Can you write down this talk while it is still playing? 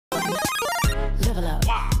level up,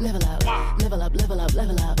 level up, level up, level up,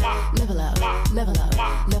 level up, level up, level up,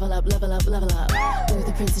 level up, level up, level up. Ooh,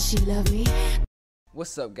 the princess, she love me.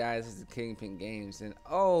 What's up, guys? This is Kingpen Games, and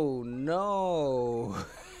oh no,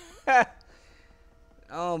 I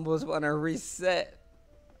almost want to reset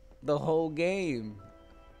the whole game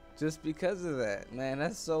just because of that. Man,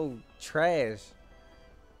 that's so trash.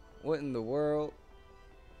 What in the world?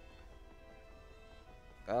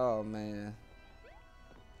 Oh man.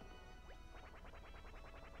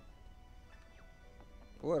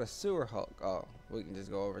 What a sewer hulk. Oh, we can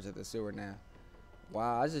just go over to the sewer now.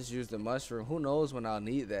 Wow, I just used the mushroom. Who knows when I'll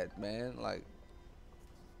need that, man? Like,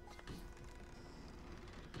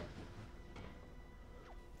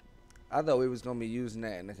 I thought we was gonna be using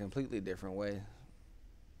that in a completely different way.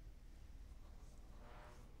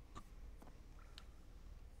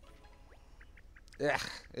 Ugh,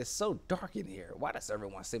 it's so dark in here. Why does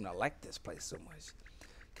everyone seem to like this place so much?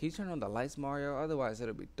 Can you turn on the lights, Mario? Otherwise,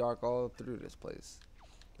 it'll be dark all through this place.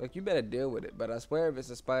 Like, you better deal with it. But I swear, if it's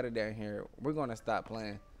a spider down here, we're gonna stop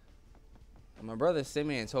playing. My brother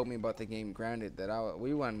Simeon told me about the game Grounded that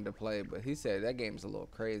we wanted to play, but he said that game's a little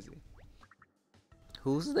crazy.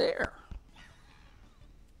 Who's there?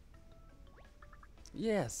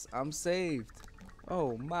 Yes, I'm saved.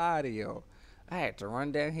 Oh, Mario. I had to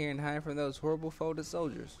run down here and hide from those horrible folded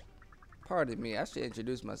soldiers. Pardon me, I should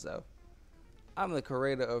introduce myself. I'm the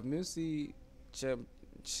curator of Musi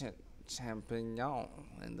Champignon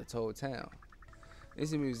in the Toad Town.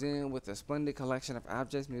 It's a museum with a splendid collection of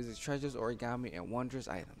objects, music, treasures, origami, and wondrous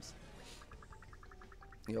items.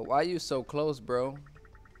 Yo, why you so close, bro?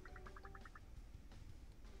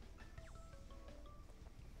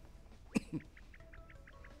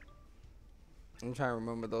 I'm trying to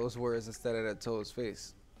remember those words instead of that Toad's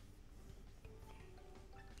face.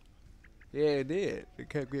 Yeah, it did. It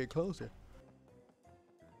kept getting closer.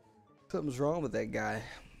 Something's wrong with that guy.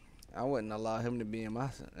 I wouldn't allow him to be in my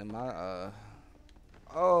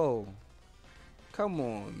Oh, come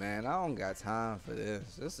on, man. I don't got time for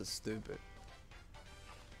this. This is stupid.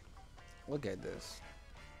 Look at this.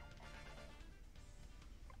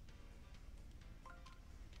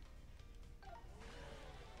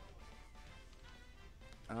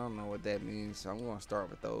 I don't know what that means, so I'm going to start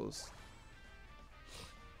with those.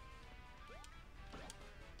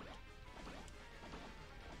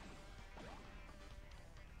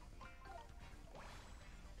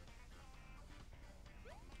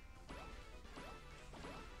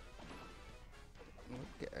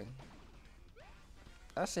 Okay.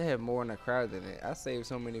 I should have more in a crowd than it. I saved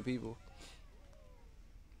so many people.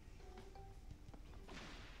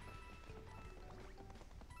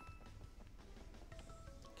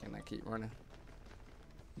 Can I keep running?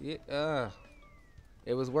 Yeah.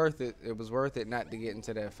 It was worth it. It was worth it not to get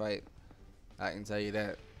into that fight. I can tell you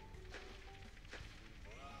that.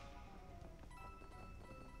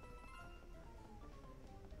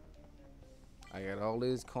 I got all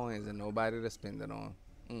these coins and nobody to spend it on.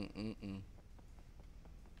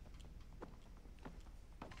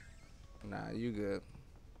 Nah, you good.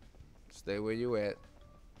 Stay where you at.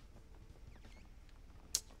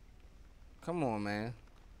 Come on, man.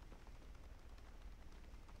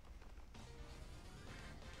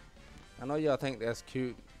 I know y'all think that's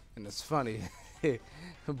cute and it's funny,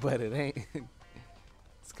 but it ain't.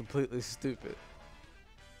 It's completely stupid.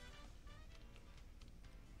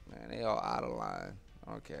 Man, they all out of line.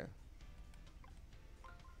 Okay.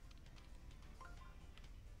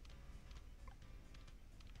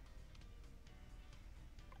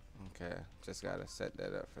 Okay, just gotta set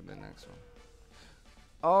that up for the next one.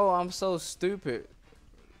 Oh, I'm so stupid.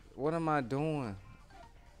 What am I doing?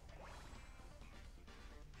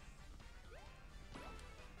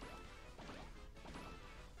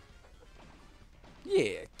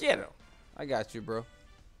 Yeah, get him. I got you, bro.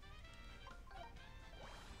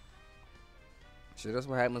 Shit, that's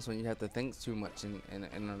what happens when you have to think too much in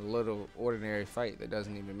a little ordinary fight that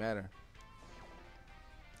doesn't even matter.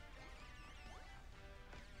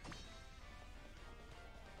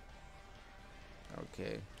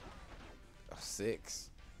 Okay. Oh, 6.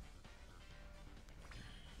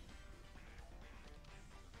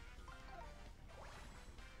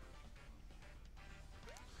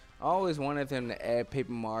 I always wanted them to add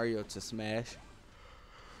Paper Mario to Smash.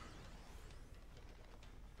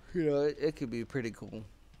 You know, it could be pretty cool.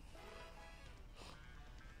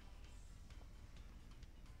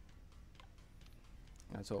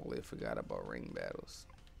 I totally forgot about ring battles.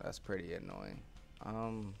 That's pretty annoying.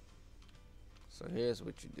 So here's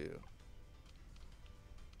what you do.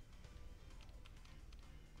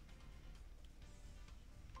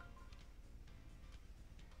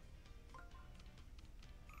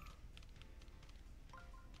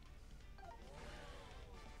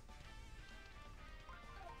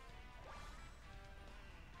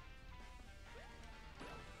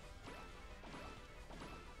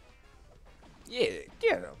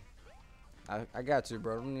 I got you,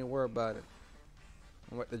 bro. Don't even worry about it.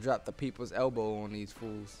 I'm about to drop the people's elbow on these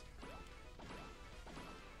fools.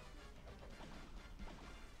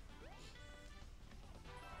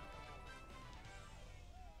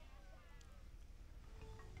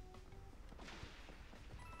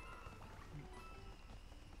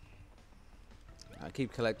 I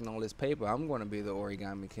keep collecting all this paper. I'm gonna be the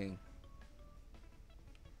Origami King.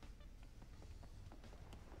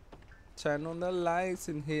 Turn on the lights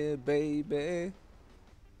in here, baby.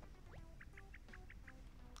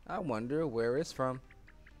 I wonder where it's from.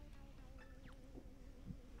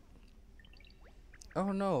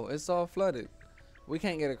 Oh no, it's all flooded. We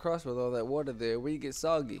can't get across with all that water there. We get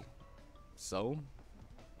soggy. So?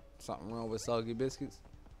 Something wrong with soggy biscuits?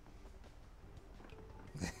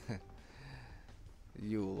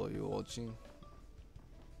 You watching?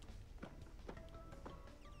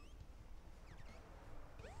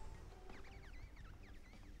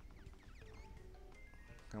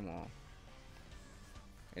 Come on.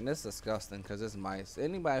 And that's disgusting because it's mice.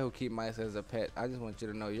 Anybody who keep mice as a pet, I just want you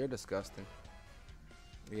to know you're disgusting.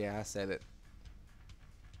 Yeah, I said it.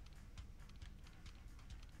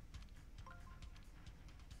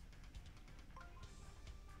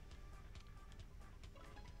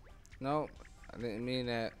 No, I didn't mean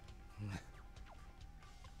that.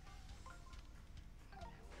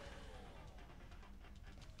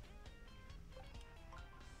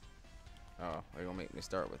 Oh, they're gonna make me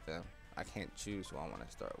start with them. I can't choose who I want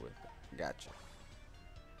to start with. Gotcha.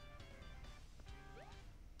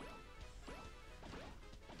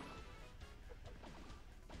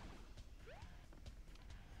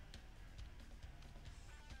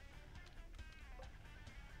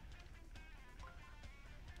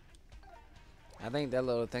 I think that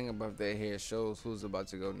little thing above their head shows who's about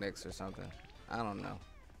to go next or something. I don't know.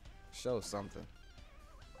 Shows something.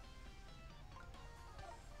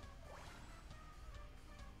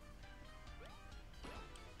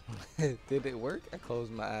 Did it work? I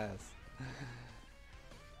closed my eyes.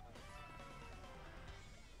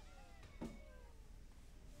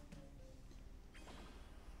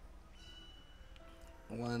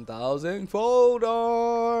 1,000 fold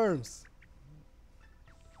arms.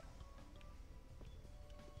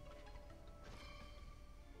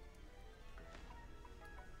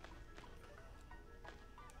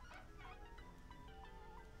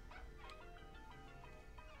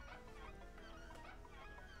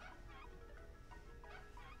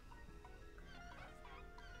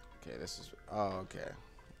 Okay, this is. Oh, okay.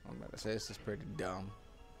 I'm about to say this is pretty dumb.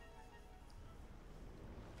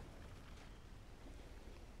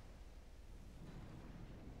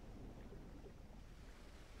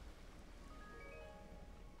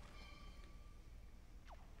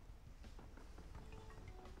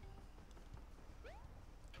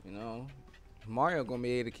 You know, Mario gonna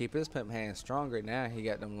be able to keep his pimp hands stronger now. He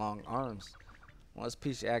got them long arms. Once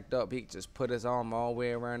Peach act up, he can just put his arm all the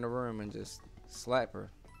way around the room and just slap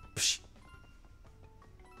her. Psh.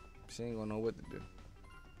 She ain't gonna know what to do.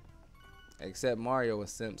 Except Mario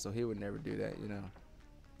was simp, so he would never do that, you know.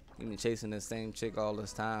 He been chasing the same chick all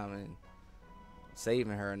this time and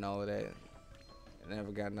saving her and all of that.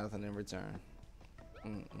 Never got nothing in return.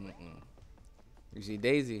 You see,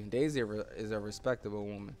 Daisy is a respectable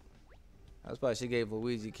woman. That's why she gave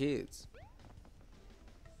Luigi kids.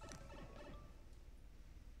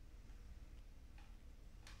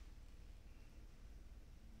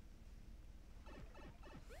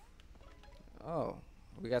 Oh,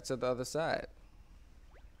 we got to the other side.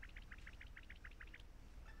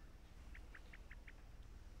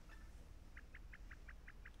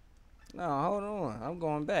 No, hold on. I'm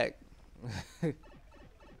going back. There's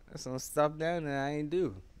some stuff down there I ain't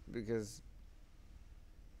do because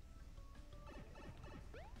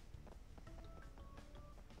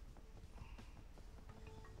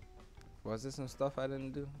was there some stuff I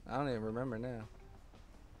didn't do? I don't even remember now.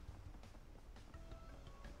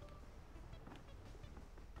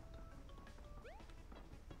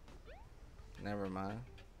 Never mind.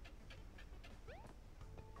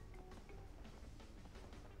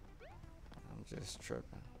 I'm just tripping.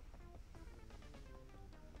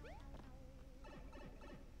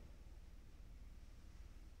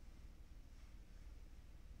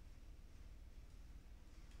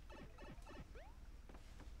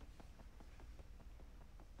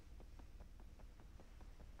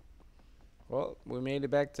 Well, we made it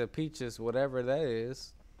back to Peaches, whatever that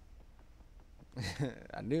is.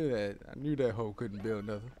 I knew that. I knew that hoe couldn't build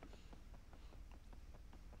nothing.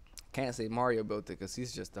 Can't say Mario built it because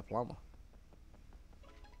he's just a plumber.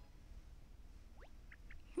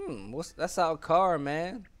 That's our car,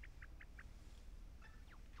 man.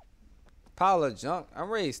 Pile of junk. I'm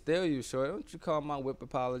ready to steal you, short. Don't you call my whip a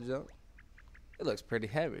pile of junk? It looks pretty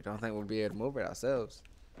heavy. Don't think we'll be able to move it ourselves.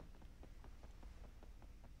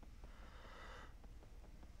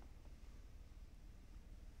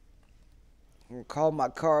 I'm gonna call my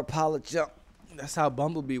car a pile of junk. That's how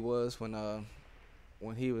Bumblebee was when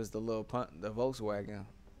he was the the Volkswagen,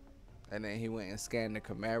 and then he went and scanned the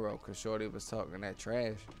Camaro because Shorty was talking that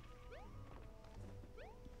trash.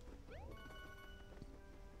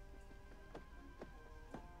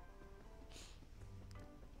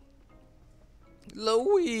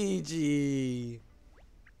 Luigi,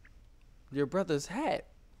 your brother's hat.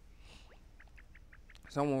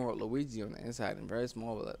 Someone wrote Luigi on the inside in very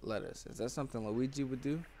small letters. Is that something Luigi would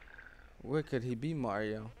do? Where could he be,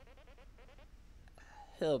 Mario?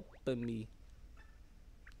 Help me.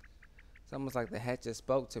 It's almost like the hat just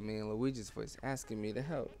spoke to me in Luigi's voice, asking me to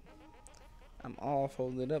help. I'm all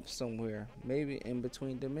folded up somewhere, maybe in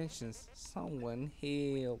between dimensions. Someone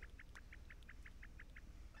help.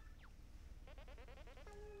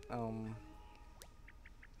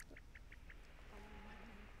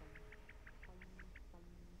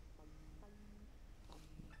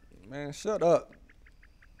 Man, shut up.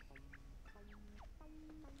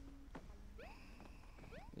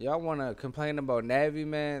 Y'all want to complain about Navi,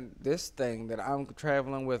 man? This thing that I'm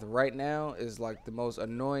traveling with right now is like the most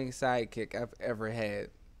annoying sidekick I've ever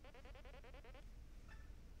had.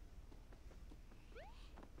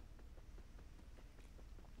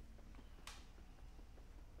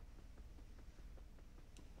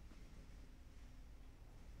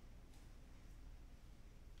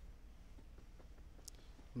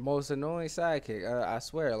 Most annoying sidekick. I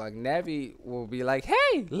swear, like Navi will be like,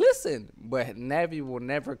 "Hey, listen," but Navi will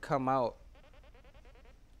never come out.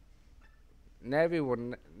 Navi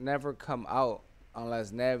will never come out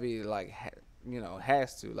unless Navi like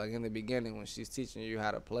has to. Like in the beginning when she's teaching you how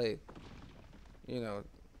to play, to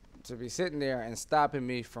be sitting there and stopping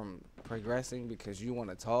me from progressing because you want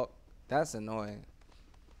to talk. That's annoying.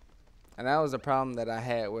 And that was a problem that I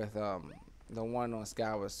had with the one on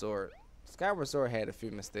Skyward Sword. Skyward Sword had a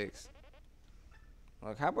few mistakes.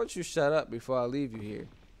 Like, how about you shut up before I leave you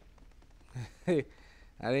here?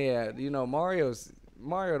 And yeah, Mario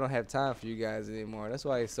don't have time for you guys anymore. That's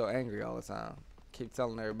why he's so angry all the time. Keep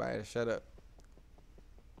telling everybody to shut up.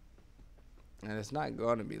 And it's not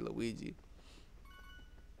going to be Luigi.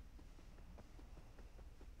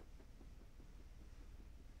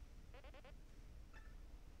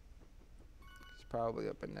 It's probably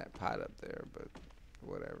up in that pot up there, but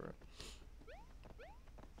whatever.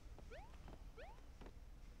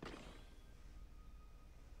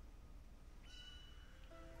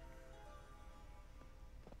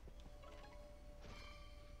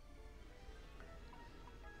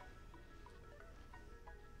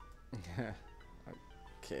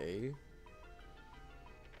 Okay.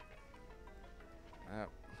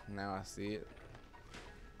 Now I see it.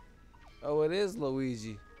 Oh, it is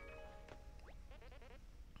Luigi.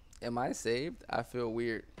 Am I saved? I feel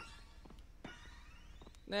weird.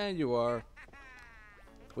 Nah, you are.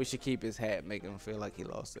 We should keep his hat, make him feel like he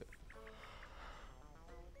lost it.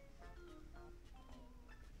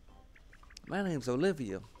 My name's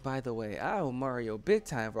Olivia. By the way, I owe Mario big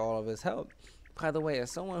time for all of his help. By the way, as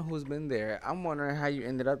someone who's been there, I'm wondering how you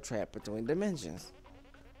ended up trapped between dimensions.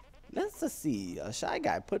 Let's just see. A Shy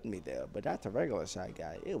Guy put me there, but not a regular Shy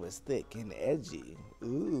Guy. It was thick and edgy.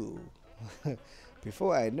 Ooh.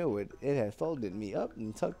 Before I knew it, it had folded me up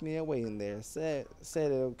and tucked me away in there. Said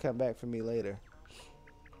it would come back for me later.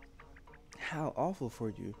 How awful for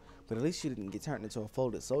you. But at least you didn't get turned into a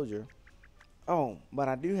folded soldier. Oh, but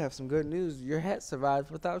I do have some good news. Your hat survived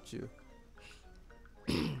without you.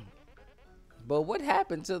 But what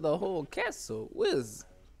happened to the whole castle? Where's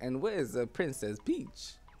Princess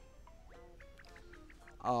Peach?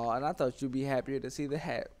 Oh, and I thought you'd be happier to see the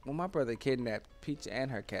hat. Well, my brother kidnapped Peach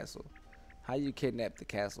and her castle. How you kidnapped the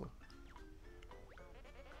castle?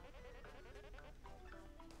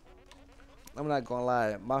 I'm not gonna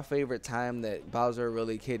lie. My favorite time that Bowser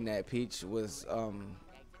really kidnapped Peach was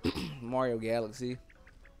Mario Galaxy.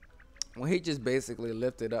 When he just basically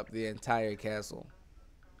lifted up the entire castle.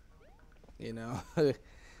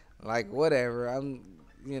 Like whatever.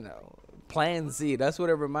 Plan Z. That's what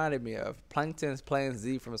it reminded me of. Plankton's Plan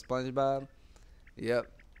Z from SpongeBob.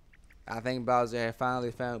 Yep. I think Bowser had finally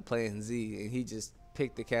found Plan Z, and he just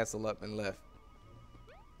picked the castle up and left.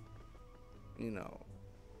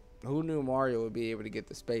 Who knew Mario would be able to get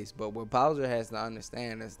the space? But what Bowser has to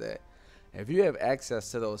understand is that if you have access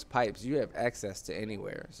to those pipes, you have access to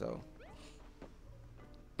anywhere. So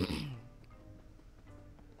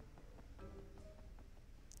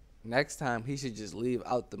Next time, he should just leave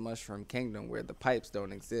out the Mushroom Kingdom where the pipes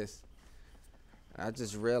don't exist. I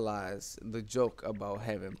just realized the joke about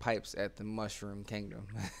having pipes at the Mushroom Kingdom.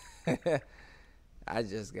 I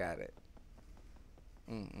just got it.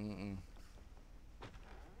 Mm-mm-mm.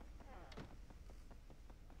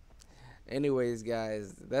 Anyways,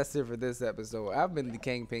 guys, that's it for this episode. I've been the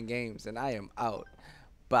Kingpen Games, and I am out.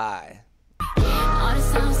 Bye.